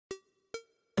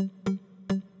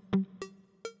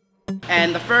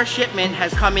And the first shipment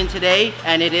has come in today,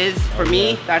 and it is, for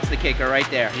me, that's the kicker right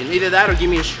there. Either that or give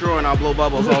me a straw and I'll blow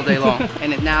bubbles all day long.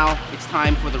 And now it's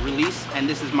time for the release, and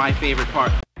this is my favorite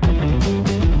part.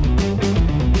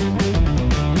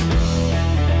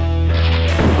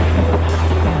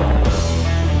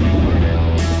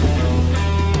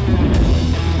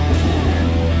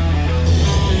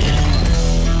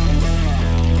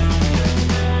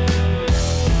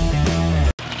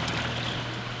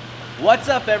 What's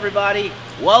up, everybody?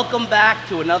 Welcome back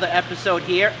to another episode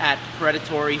here at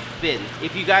Predatory Fins.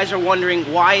 If you guys are wondering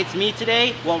why it's me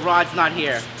today, well, Rod's not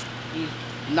here. He's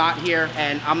not here,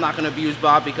 and I'm not gonna abuse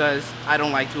Bob because I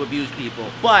don't like to abuse people.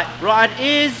 But Rod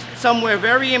is somewhere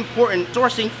very important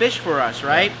sourcing fish for us,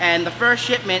 right? And the first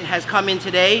shipment has come in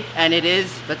today, and it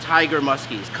is the tiger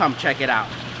muskies. Come check it out.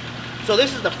 So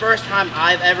this is the first time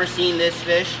I've ever seen this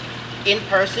fish in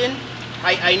person.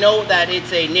 I know that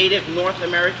it's a native North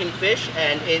American fish,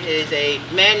 and it is a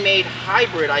man-made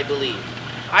hybrid, I believe.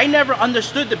 I never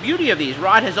understood the beauty of these.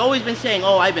 Rod has always been saying,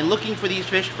 oh, I've been looking for these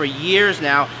fish for years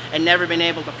now and never been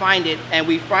able to find it. And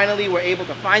we finally were able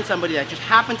to find somebody that just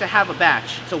happened to have a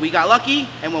batch. So we got lucky,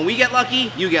 and when we get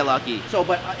lucky, you get lucky. So,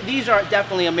 but these are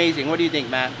definitely amazing. What do you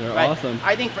think, Matt? They're awesome.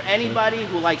 I think for anybody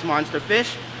who likes monster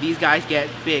fish, these guys get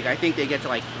big. I think they get to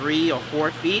like 3 or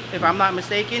 4 feet, if I'm not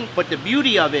mistaken. But the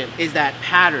beauty of it is that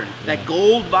pattern, that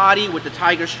gold body with the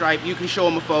tiger stripe. You can show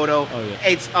them a photo. Oh, yeah.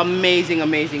 It's amazing,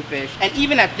 amazing fish. And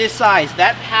even at this size,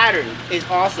 that pattern is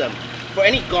awesome. For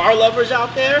any gar lovers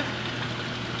out there,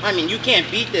 I mean, you can't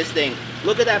beat this thing.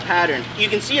 Look at that pattern. You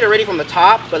can see it already from the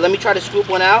top, but let me try to scoop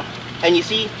one out. And you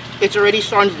see, it's already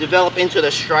starting to develop into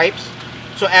the stripes.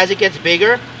 So as it gets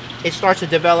bigger, it starts to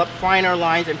develop finer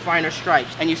lines and finer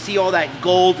stripes. And you see all that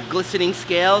gold glistening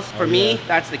scales. For me,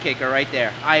 that's the kicker right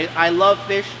there. I love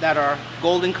fish that are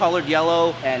golden colored,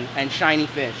 yellow, and shiny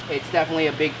fish. It's definitely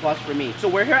a big plus for me. So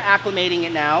we're here acclimating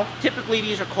it now. Typically,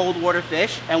 these are cold water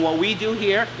fish. And what we do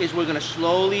here is we're gonna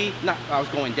slowly, I was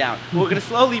going down. We're gonna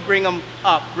slowly bring them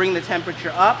up, bring the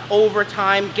temperature up. Over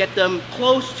time, get them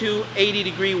close to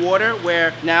 80-degree water,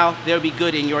 where now they'll be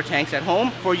good in your tanks at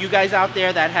home. For you guys out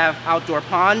there that have outdoor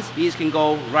ponds, these can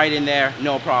go right in there,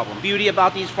 no problem. Beauty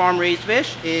about these farm-raised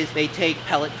fish is they take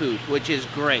pellet food, which is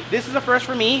great. This is a first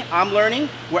for me. I'm learning.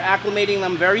 We're acclimating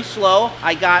them very slow.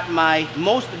 I got my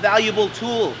most valuable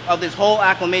tool of this whole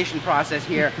acclimation process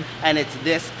here, and it's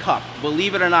this cup.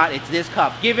 Believe it or not, it's this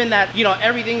cup. Given that, you know,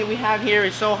 everything that we have here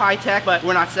is so high-tech, but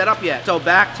we're not set up yet. So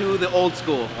back to the old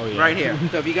school, right here.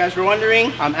 So if you guys were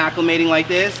wondering, I'm acclimating like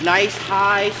this. Nice,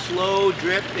 high, slow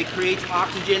drip. It creates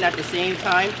oxygen at the same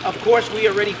time. Of course, we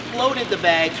already floated the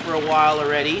bags for a while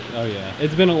already. Oh yeah,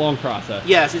 it's been a long process.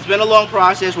 Yes, it's been a long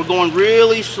process. We're going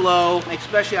really slow,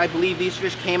 especially I believe these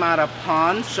fish came out of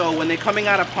ponds. So when they're coming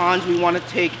out of ponds, we want to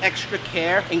take extra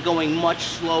care in going much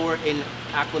slower in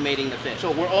acclimating the fish.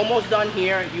 So we're almost done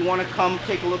here. If you want to come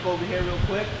take a look over here real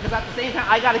quick, because at the same time,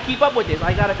 I got to keep up with this.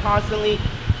 I got to constantly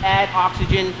add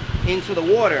oxygen into the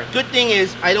water. Good thing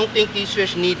is, I don't think these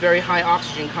fish need very high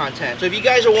oxygen content. So if you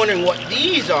guys are wondering what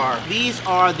these are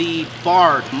the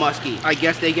barred muskie. I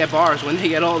guess they get bars when they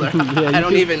get older. I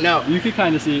don't even know. You could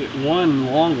kind of see one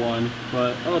long one,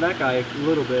 but oh, that guy a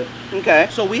little bit. Okay,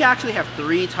 so we actually have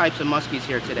 3 types of muskies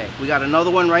here today. We got another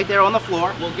one right there on the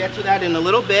floor. We'll get to that in a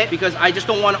little bit because I just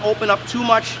don't want to open up too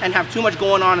much and have too much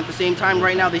going on at the same time.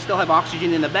 Right now, they still have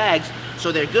oxygen in the bags,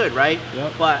 so they're good, right?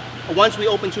 Yep. But once we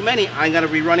open too many, I'm gonna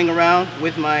be running around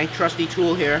with my trusty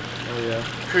tool here,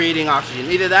 creating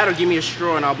oxygen. Either that or give me a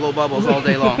straw and I'll blow bubbles all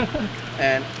day long.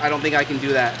 And I don't think I can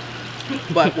do that.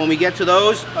 But when we get to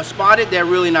those spotted, they're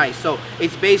really nice. So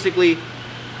it's basically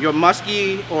your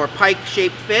musky or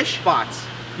pike-shaped fish spots.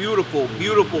 Beautiful,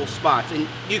 beautiful spots. And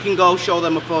you can go show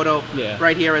them a photo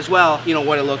right here as well, you know,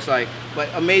 what it looks like. But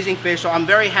amazing fish, so I'm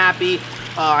very happy.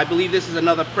 I believe this is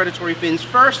another Predatory Fins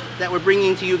first that we're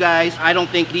bringing to you guys. I don't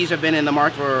think these have been in the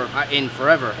market for in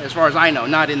forever, as far as I know,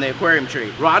 not in the aquarium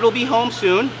tree. Rod will be home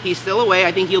soon. He's still away.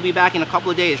 I think he'll be back in a couple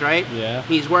of days, right? Yeah.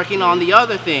 He's working on the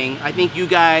other thing. I think you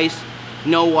guys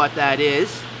know what that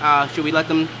is. Should we let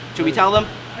them, should we tell them?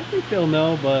 I think they'll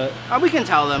know, but... we can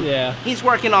tell them. Yeah. He's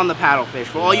working on the paddlefish.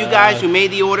 For all you guys who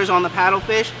made the orders on the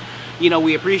paddlefish, you know,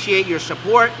 we appreciate your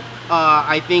support.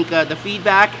 I think the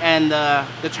feedback and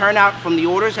the turnout from the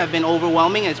orders have been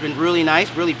overwhelming. It's been really nice,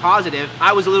 really positive.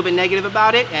 I was a little bit negative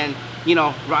about it, and you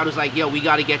know, Rod was like, yo, we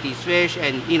got to get these fish,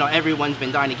 and you know, everyone's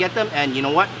been dying to get them, and you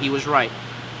know what? He was right.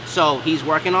 So he's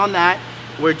working on that.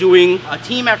 We're doing a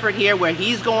team effort here where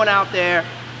he's going out there,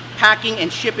 packing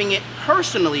and shipping it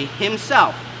personally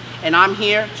himself, and I'm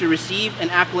here to receive and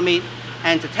acclimate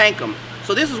and to tank them. So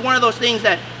So this is one of those things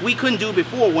that we couldn't do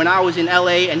before when I was in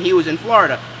LA and he was in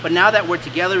Florida. But now that we're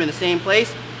together in the same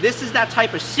place, this is that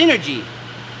type of synergy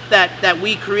that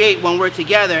we create when we're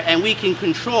together, and we can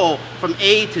control from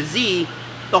A to Z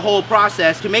the whole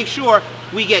process to make sure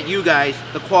we get you guys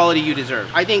the quality you deserve.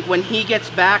 I think when he gets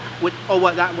back with,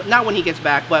 not when he gets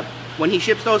back, but when he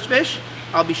ships those fish,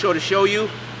 I'll be sure to show you.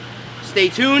 Stay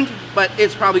tuned, but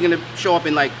it's probably gonna show up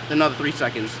in like another 3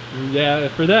 seconds. Yeah,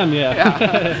 for them,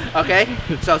 yeah. Okay,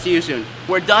 so I'll see you soon.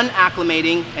 We're done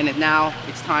acclimating, and now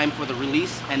it's time for the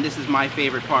release, and this is my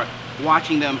favorite part,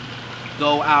 watching them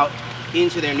go out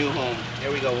into their new home.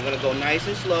 There we go. We're gonna go nice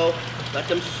and slow, let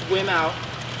them swim out.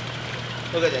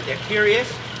 Look at that, they're curious.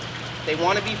 They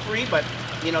want to be free, but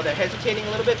you know, they're hesitating a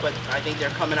little bit, but I think they're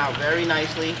coming out very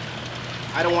nicely.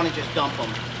 I don't want to just dump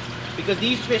them, because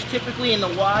these fish typically in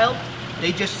the wild,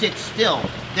 they just sit still.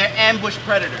 They're ambush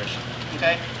predators,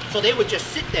 okay? So they would just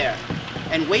sit there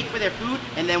and wait for their food,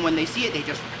 and then when they see it, they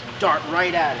just dart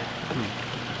right at it.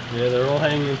 Yeah, they're all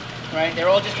hanging. Right, they're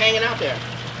all just hanging out there.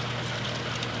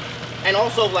 And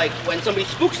also, like, when somebody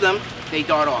spooks them, they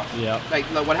dart off. Yeah. Like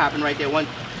what happened right there.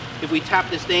 If we tap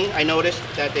this thing, I noticed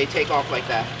that they take off like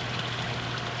that.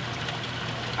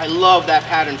 I love that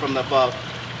pattern from the above.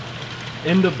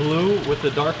 In the blue, with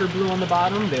the darker blue on the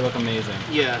bottom, they look amazing.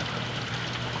 Yeah.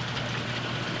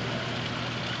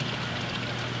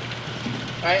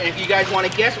 All right, and if you guys want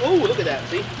to guess, oh, look at that,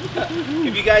 see?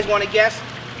 If you guys want to guess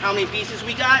how many pieces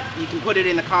we got, you can put it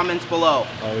in the comments below.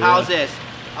 Oh, yeah. How's this?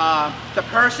 The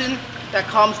person that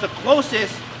comes the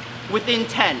closest within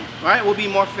 10, right, will be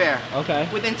more fair. Okay.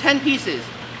 Within 10 pieces.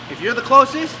 If you're the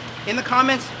closest in the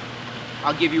comments,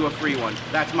 I'll give you a free one.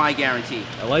 That's my guarantee.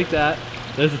 I like that.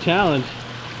 There's a challenge.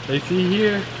 They see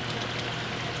here,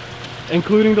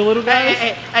 including the little guys.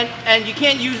 And you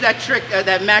can't use that trick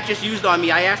that Matt just used on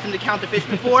me. I asked him to count the fish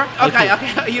before.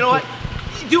 Okay, you know what?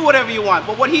 Do whatever you want.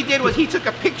 But what he did was he took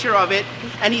a picture of it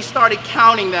and he started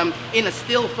counting them in a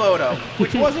still photo,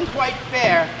 which wasn't quite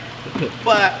fair.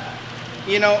 But,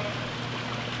 you know,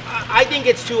 I think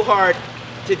it's too hard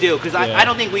to do, because I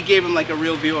don't think we gave him like a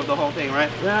real view of the whole thing, right?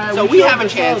 Yeah, so we have a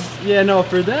chance. Yeah, no,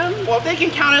 for them. Well, if they can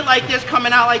count it like this,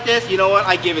 coming out like this, you know what?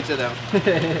 I give it to them.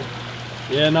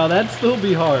 Yeah, no, that'd still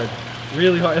be hard.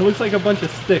 Really hard. It looks like a bunch of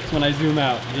sticks when I zoom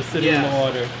out, just sitting in the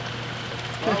water.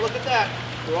 Well, look at that.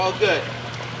 We're all good.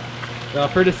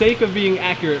 For the sake of being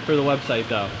accurate for the website,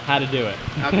 though, how to do it.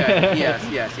 Okay.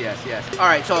 Yes. All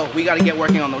right, so we got to get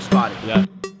working on those spotted. Yeah.